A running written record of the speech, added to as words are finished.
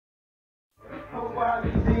Hey,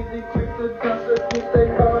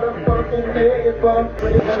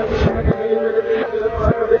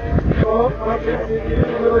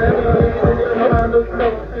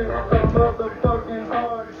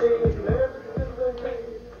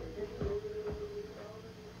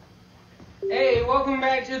 welcome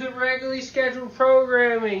back to the regularly scheduled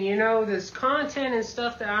programming. You know, this content and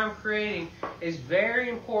stuff that I'm creating is very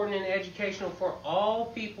important and educational for all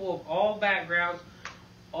people of all backgrounds,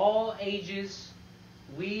 all ages.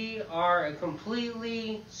 We are a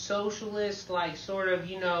completely socialist, like sort of,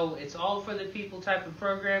 you know, it's all for the people type of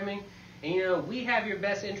programming. And, you know, we have your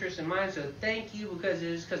best interest in mind, so thank you, because it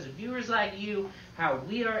is because of viewers like you how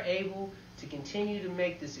we are able to continue to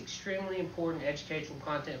make this extremely important educational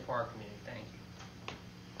content for our community. Thank you.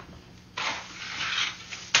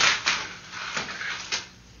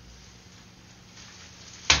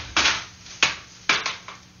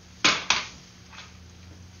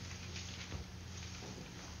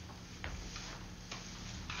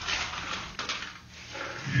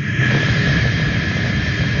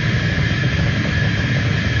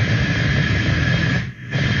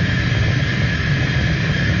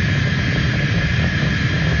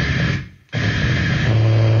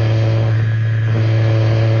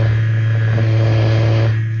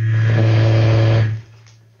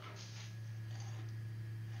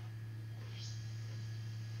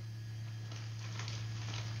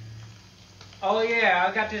 Oh yeah,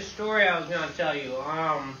 I got this story I was going to tell you.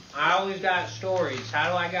 I always got stories.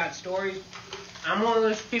 How do I got stories? I'm one of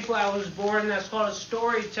those people, I was born that's called a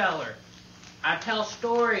storyteller. I tell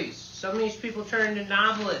stories. Some of these people turn into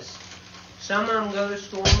novelists. Some of them go to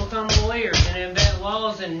school and become lawyers and invent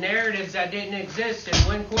laws and narratives that didn't exist and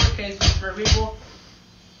win court cases for people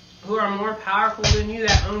who are more powerful than you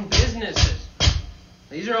that own businesses.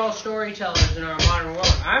 These are all storytellers in our modern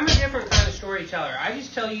world. I'm a different kind of storyteller. I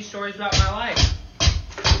just tell you stories about my life.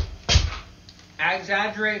 I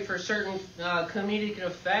exaggerate for certain comedic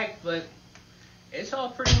effect, but it's all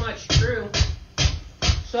pretty much true.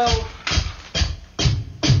 So,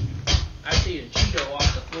 I see a Cheeto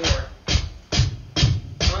off the floor.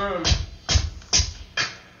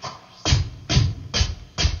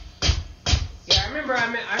 Yeah, I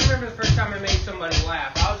remember the first time I made somebody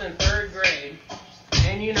laugh. I was in 3rd grade.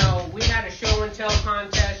 And, you know, we had a show and tell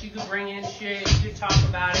contest. You could bring in shit. You could talk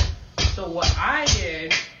about it. So what I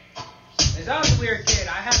did is I was a weird kid.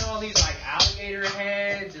 I had all these, like, alligator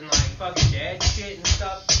heads and, like, fucking dead shit and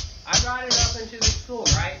stuff. I brought it up into the school,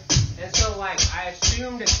 right? And so, like, I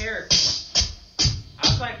assumed a character. I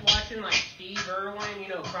was, like, watching, like, Steve Irwin, you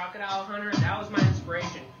know, Crocodile Hunter. That was my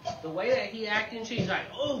inspiration. The way that he acted and shit, he's like,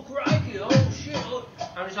 oh, crikey, oh, shit. Oh.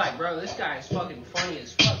 I'm just like, bro, this guy is fucking funny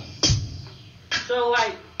as fuck. So,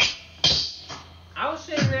 like, I was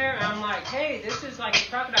sitting there, and I'm like, hey, this is like a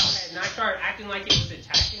crocodile head, and I started acting like it was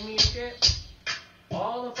attacking me and shit.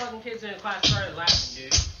 All the fucking kids in the class started laughing,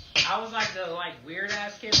 dude. I was like the, like,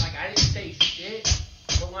 weird-ass kid. Like, I didn't say shit,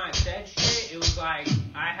 but when I said shit, it was like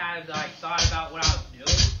I had, like, thought about what I was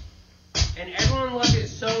doing. And everyone loved it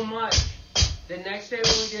so much. The next day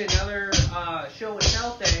when we did another show and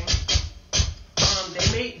tell thing,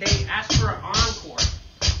 they asked for an encore.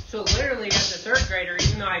 So literally, as a 3rd grader,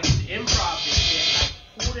 even though I just improv this shit,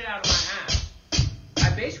 I pulled it out of my ass. I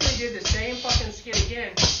basically did the same fucking skit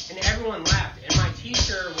again, and everyone laughed. And my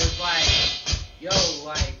teacher was like, yo,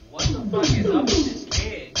 like, what the fuck is up with this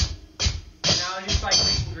kid? And I was just like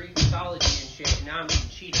reading Greek mythology and shit, and now I'm eating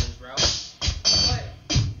Cheetos, bro. But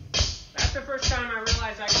that's the first time I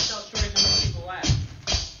realized I could tell stories and make people laugh.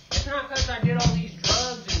 It's not because I did all these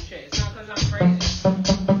drugs and shit. It's not because I'm crazy.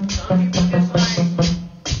 Some people just like...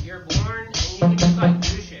 You're born and you can just like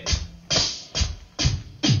do shit.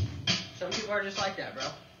 Some people are just like that, bro.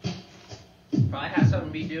 Probably has something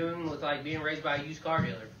to be doing with like being raised by a used car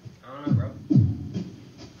dealer. I don't know, bro.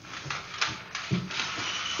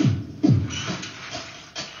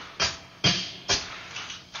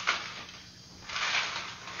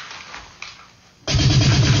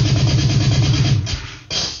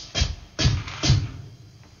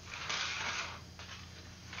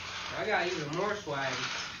 I got even more swag.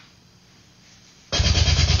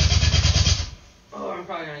 Oh, I'm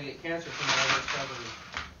probably gonna get cancer from all this fucking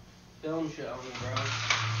film shit on me, bro.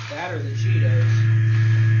 That or the Cheetos.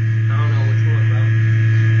 I don't know which one,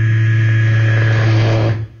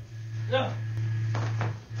 bro. No.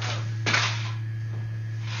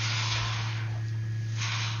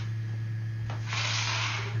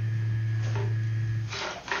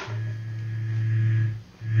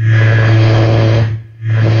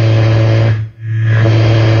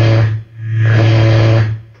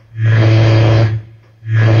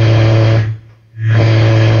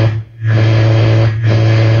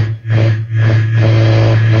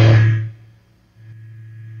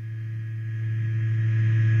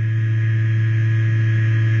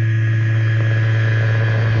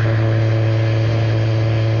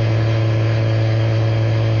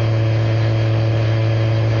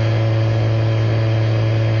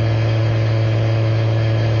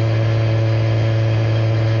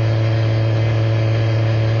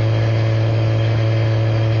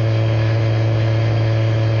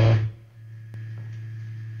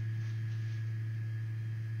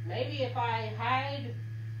 if I hide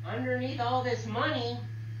underneath all this money,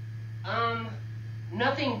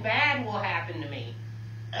 nothing bad will happen to me.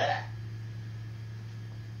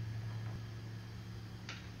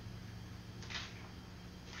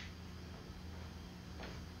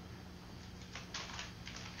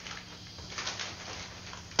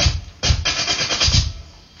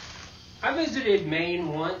 I visited Maine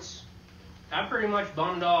once. I pretty much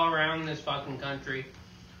bummed all around this fucking country.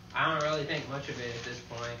 I don't really think much of it at this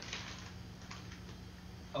point.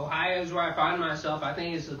 Ohio's where I find myself. I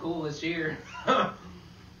think it's the coolest here.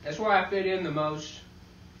 That's where I fit in the most.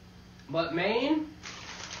 But Maine,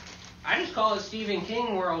 I just call it Stephen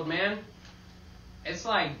King world, man. It's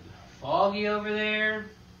like foggy over there.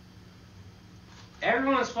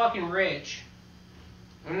 Everyone's fucking rich.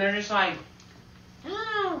 And they're just like,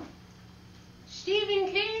 oh, Stephen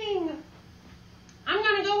King. I'm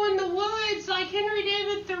gonna go in the woods like Henry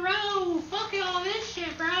David Thoreau. Fuck all this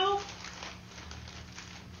shit, bro.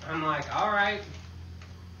 I'm like, alright.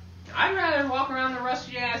 I'd rather walk around the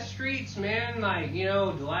rusty ass streets, man. Like, you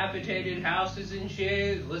know, dilapidated houses and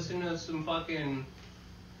shit. Listen to some fucking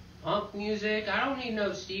punk music. I don't need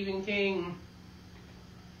no Stephen King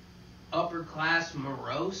upper class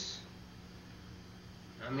morose.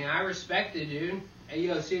 I mean, I respect it, dude. Hey,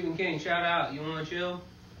 yo, Stephen King, shout out. You wanna chill?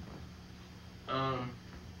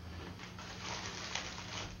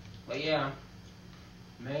 But yeah,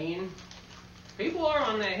 Maine. People are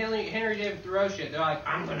on that Henry David Thoreau shit. They're like,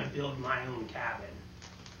 I'm gonna build my own cabin.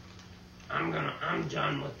 I'm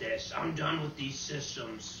done with this. I'm done with these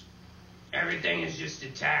systems. Everything is just to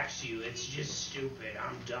tax you. It's just stupid.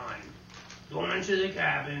 I'm done. Going to the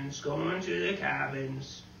cabins.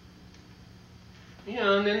 You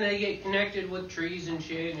know, and then they get connected with trees and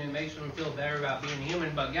shit, and it makes them feel better about being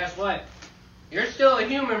human. But guess what? You're still a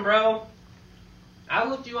human, bro. I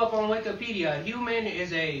looked you up on Wikipedia. Human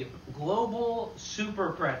is a global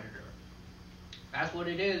super predator. That's what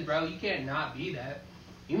it is, bro. You can't not be that.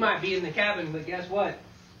 You might be in the cabin, but guess what?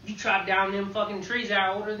 You chopped down them fucking trees that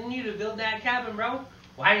are older than you to build that cabin, bro.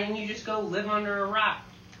 Why didn't you just go live under a rock?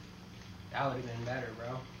 That would have been better,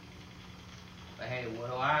 bro. But hey, what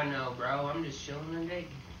do I know, bro? I'm just chilling and dating.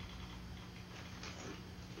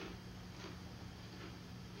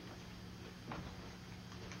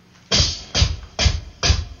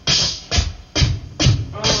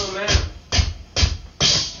 Oh, man.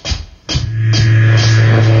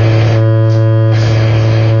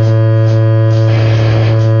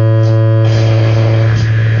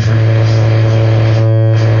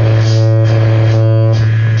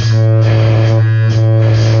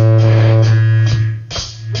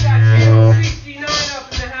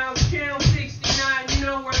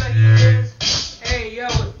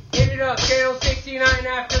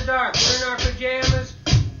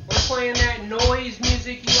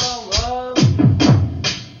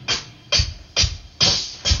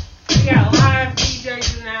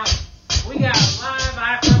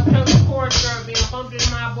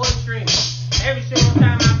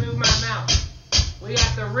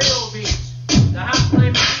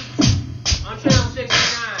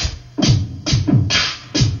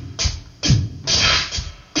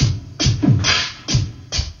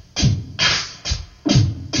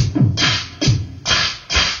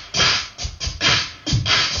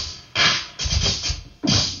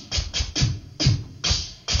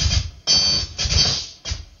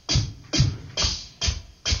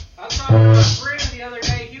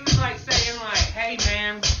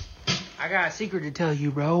 Secret to tell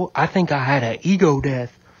you, bro. I think I had an ego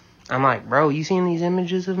death. I'm like, bro, you seen these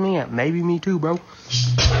images of me? Maybe me too, bro.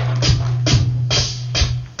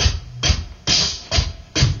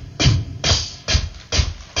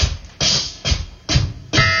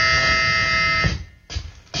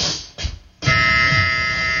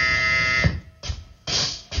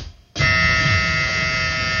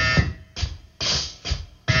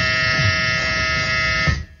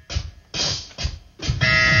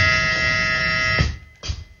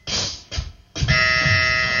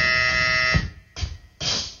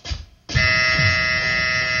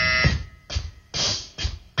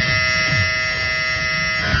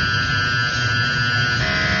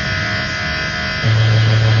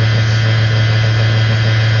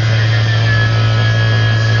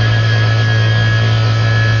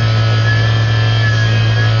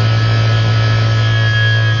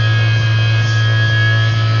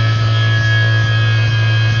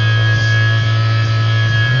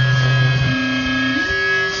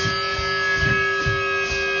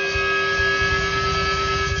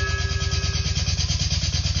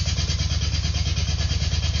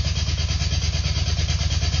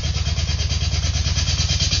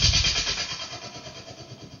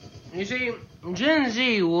 see, Gen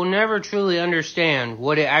Z will never truly understand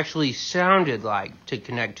what it actually sounded like to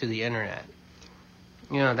connect to the internet.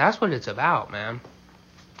 You know, that's what it's about, man.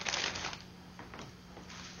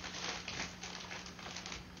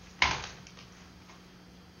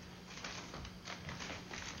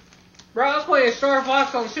 Bro, I was playing Star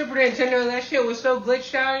Fox on Super Nintendo, and that shit was so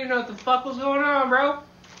glitched out, you know what the fuck was going on, bro?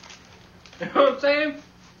 You know what I'm saying?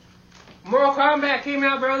 Mortal Kombat came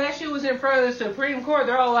out, bro, that shit was in front of the Supreme Court.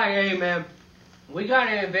 They're all like, hey, man, we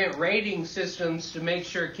gotta invent rating systems to make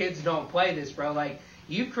sure kids don't play this, bro. Like,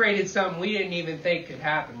 you created something we didn't even think could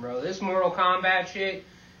happen, bro. This Mortal Kombat shit,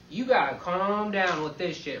 you gotta calm down with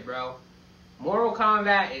this shit, bro. Mortal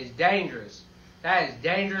Kombat is dangerous. That is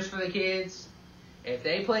dangerous for the kids. If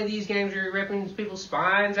they play these games where you're ripping people's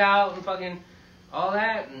spines out and fucking all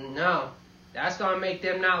that, no. That's gonna make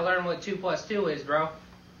them not learn what 2 plus 2 is, bro.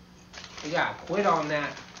 You gotta quit on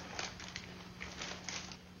that.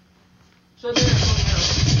 So there's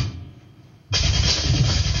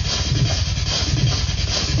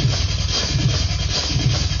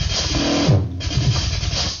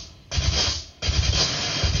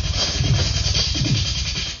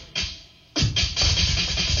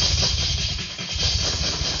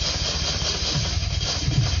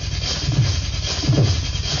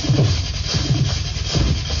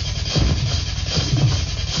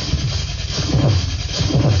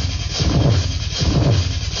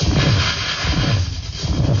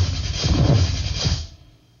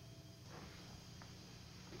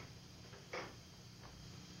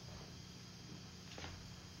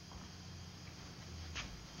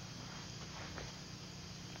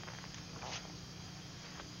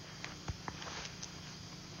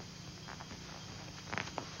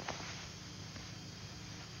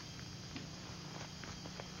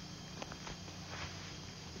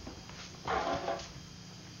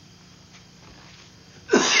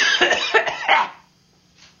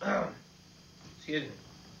excuse me.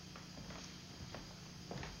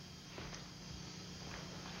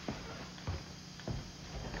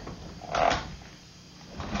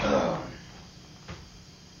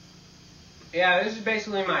 Yeah, this is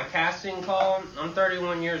basically my casting call. I'm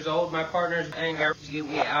 31 years old. My partner's angry.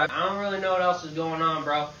 I don't really know what else is going on,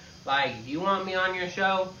 bro. Like, if you want me on your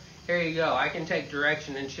show, here you go. I can take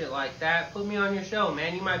direction and shit like that. Put me on your show,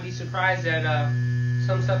 man. You might be surprised at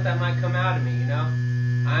some stuff that might come out of me, you know?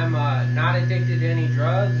 I'm not addicted to any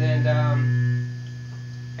drugs, and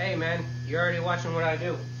hey, man, you're already watching what I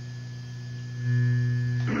do.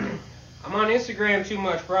 I'm on Instagram too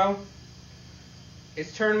much, bro.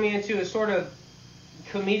 It's turned me into a sort of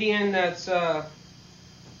comedian that's, hold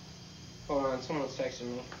on, someone's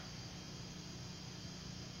texting me.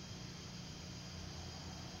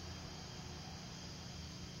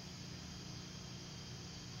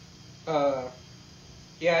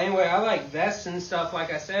 Yeah, anyway, I like vests and stuff,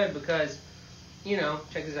 like I said, because, you know,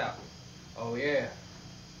 check this out. Oh, yeah.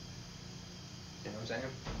 You know what I'm saying?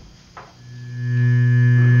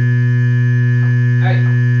 Hey.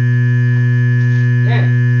 Yeah.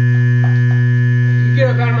 You get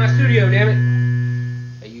up out of my studio, damn it.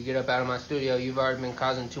 Hey, you get up out of my studio. You've already been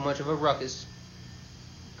causing too much of a ruckus.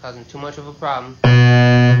 Causing too much of a problem.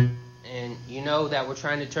 And you know that we're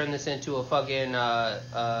trying to turn this into a fucking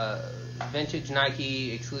vintage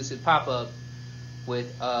Nike exclusive pop-up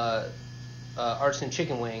with artisan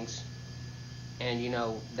chicken wings. And you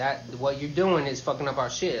know that what you're doing is fucking up our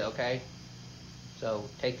shit, okay? So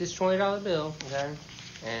take this $20 bill, okay?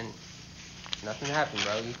 And nothing happened,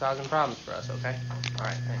 bro. You're causing problems for us, okay?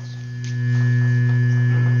 Alright, thanks.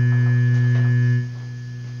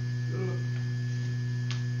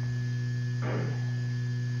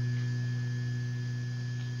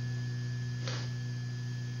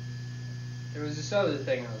 There was this other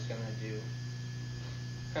thing I was going to do.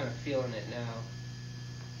 Kind of feeling it now.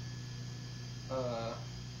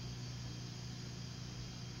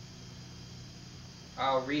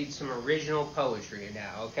 I'll read some original poetry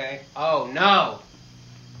now, okay? Oh, no!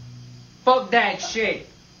 Fuck that shit!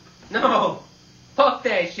 No! Fuck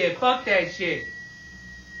that shit! Fuck that shit!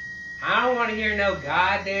 I don't want to hear no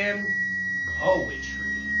goddamn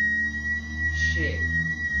poetry. Shit.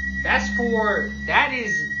 That's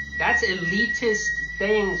elitist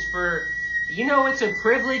things for, you know, it's a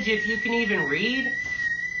privilege if you can even read.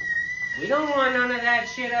 We don't want none of that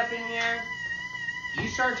shit up in here. You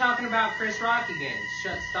start talking about Chris Rock again.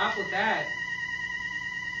 Stop with that.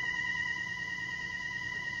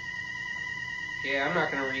 Yeah, I'm not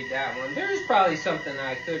going to read that one. There's probably something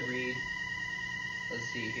I could read. Let's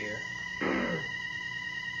see here.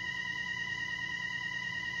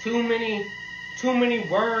 Too many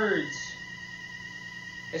words.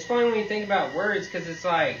 It's funny when you think about words, because it's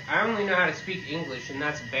like, I only know how to speak English, and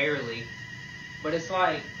that's barely. But it's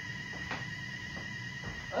like,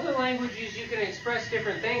 other languages, you can express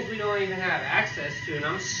different things we don't even have access to, and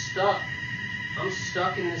I'm stuck. I'm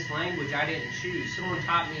stuck in this language I didn't choose. Someone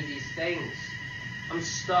taught me these things. I'm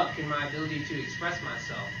stuck in my ability to express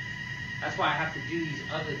myself. That's why I have to do these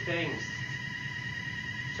other things,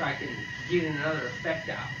 so I can get another effect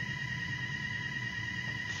out.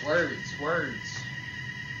 Words, words.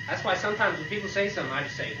 That's why sometimes when people say something, I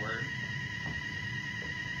just say word.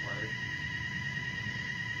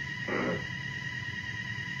 Word.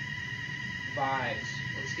 Vibes.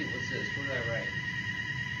 Let's see, what's this? What did I write?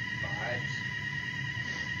 Vibes.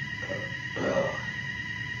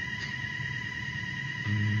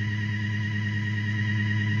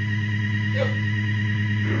 Yep.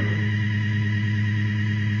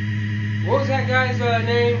 What was that guy's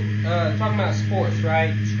name? Talking about sports,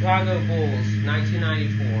 right? Chicago Bulls,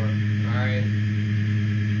 1994. Alright.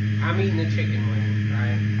 I'm eating the chicken wing,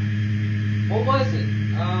 right? What was it?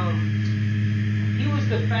 He was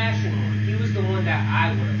the fashion one. He was the one that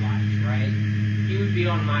I would have liked, right? He would be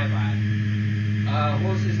on my vibe.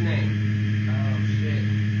 What was his name? Oh, shit.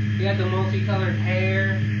 He had the multicolored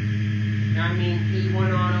hair. I mean, he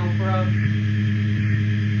went on Oprah. I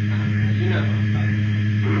don't know. You know what I'm talking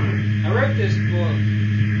about. I wrote this book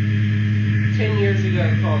 10 years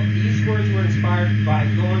ago called These Words Were Inspired by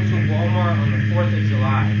Going to Walmart on the 4th of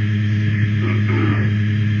July.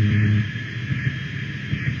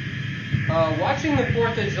 Watching the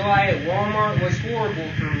 4th of July at Walmart was horrible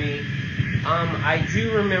for me. I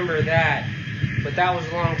do remember that, but that was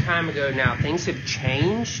a long time ago now. Things have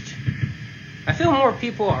changed. I feel more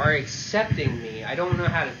people are accepting me. I don't know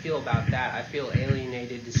how to feel about that. I feel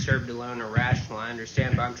alienated, disturbed, alone, irrational. I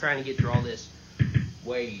understand, but I'm trying to get through all this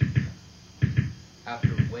wave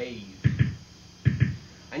after wave.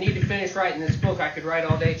 I need to finish writing this book. I could write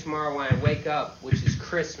all day tomorrow when I wake up, which is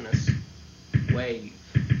Christmas. Wave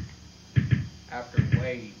after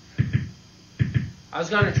wave. I was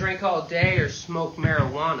going to drink all day or smoke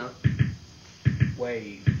marijuana.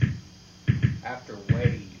 Wave after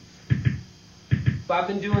wave. But I've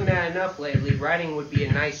been doing that enough lately. Writing would be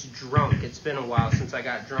a nice drunk. It's been a while since I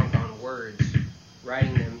got drunk on words.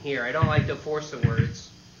 Writing them here. I don't like to force the words.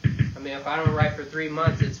 I mean, if I don't write for 3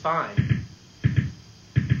 months, it's fine.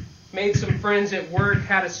 Made some friends at work,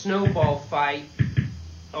 had a snowball fight.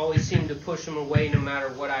 Always seem to push them away no matter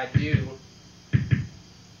what I do.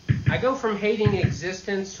 I go from hating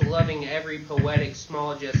existence to loving every poetic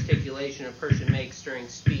small gesticulation a person makes during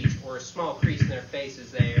speech, or a small crease in their face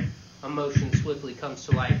as their emotion swiftly comes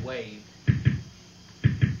to light, wave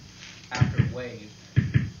after wave.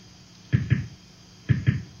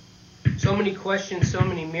 So many questions, so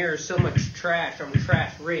many mirrors, so much trash. I'm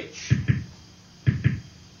trash rich.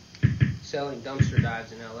 Selling dumpster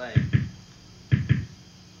dives in LA.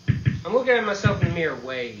 I'm looking at myself in the mirror,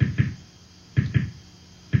 wave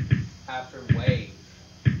after wave.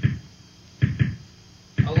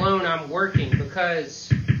 Alone, I'm working because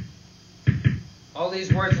all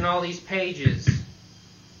these words and all these pages,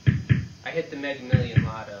 I hit the Mega Million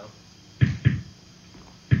Lotto.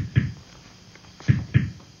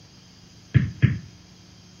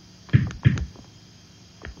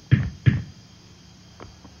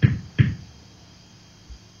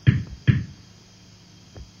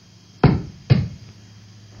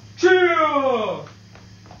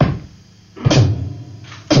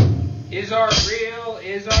 Is art real?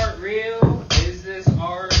 Is art real? Is this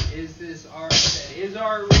art? Is this art? Is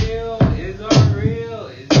art real? Is art real?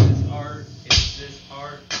 Is this art? Is this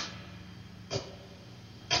art?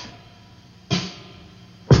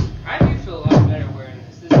 I do feel a lot better wearing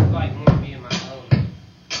this. This is like more me in my element.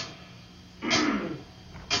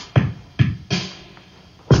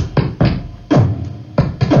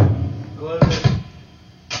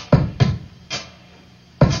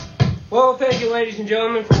 Well, thank you, ladies and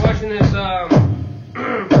gentlemen, for watching this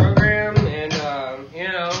program, and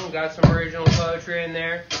got some original poetry in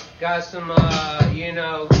there, got some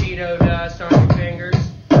Cheeto dust on your fingers,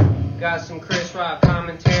 got some Chris Rock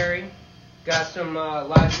commentary, got some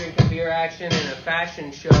live drinking beer action, and a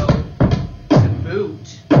fashion show to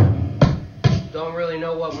boot. Don't really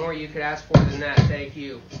know what more you could ask for than that. Thank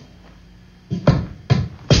you.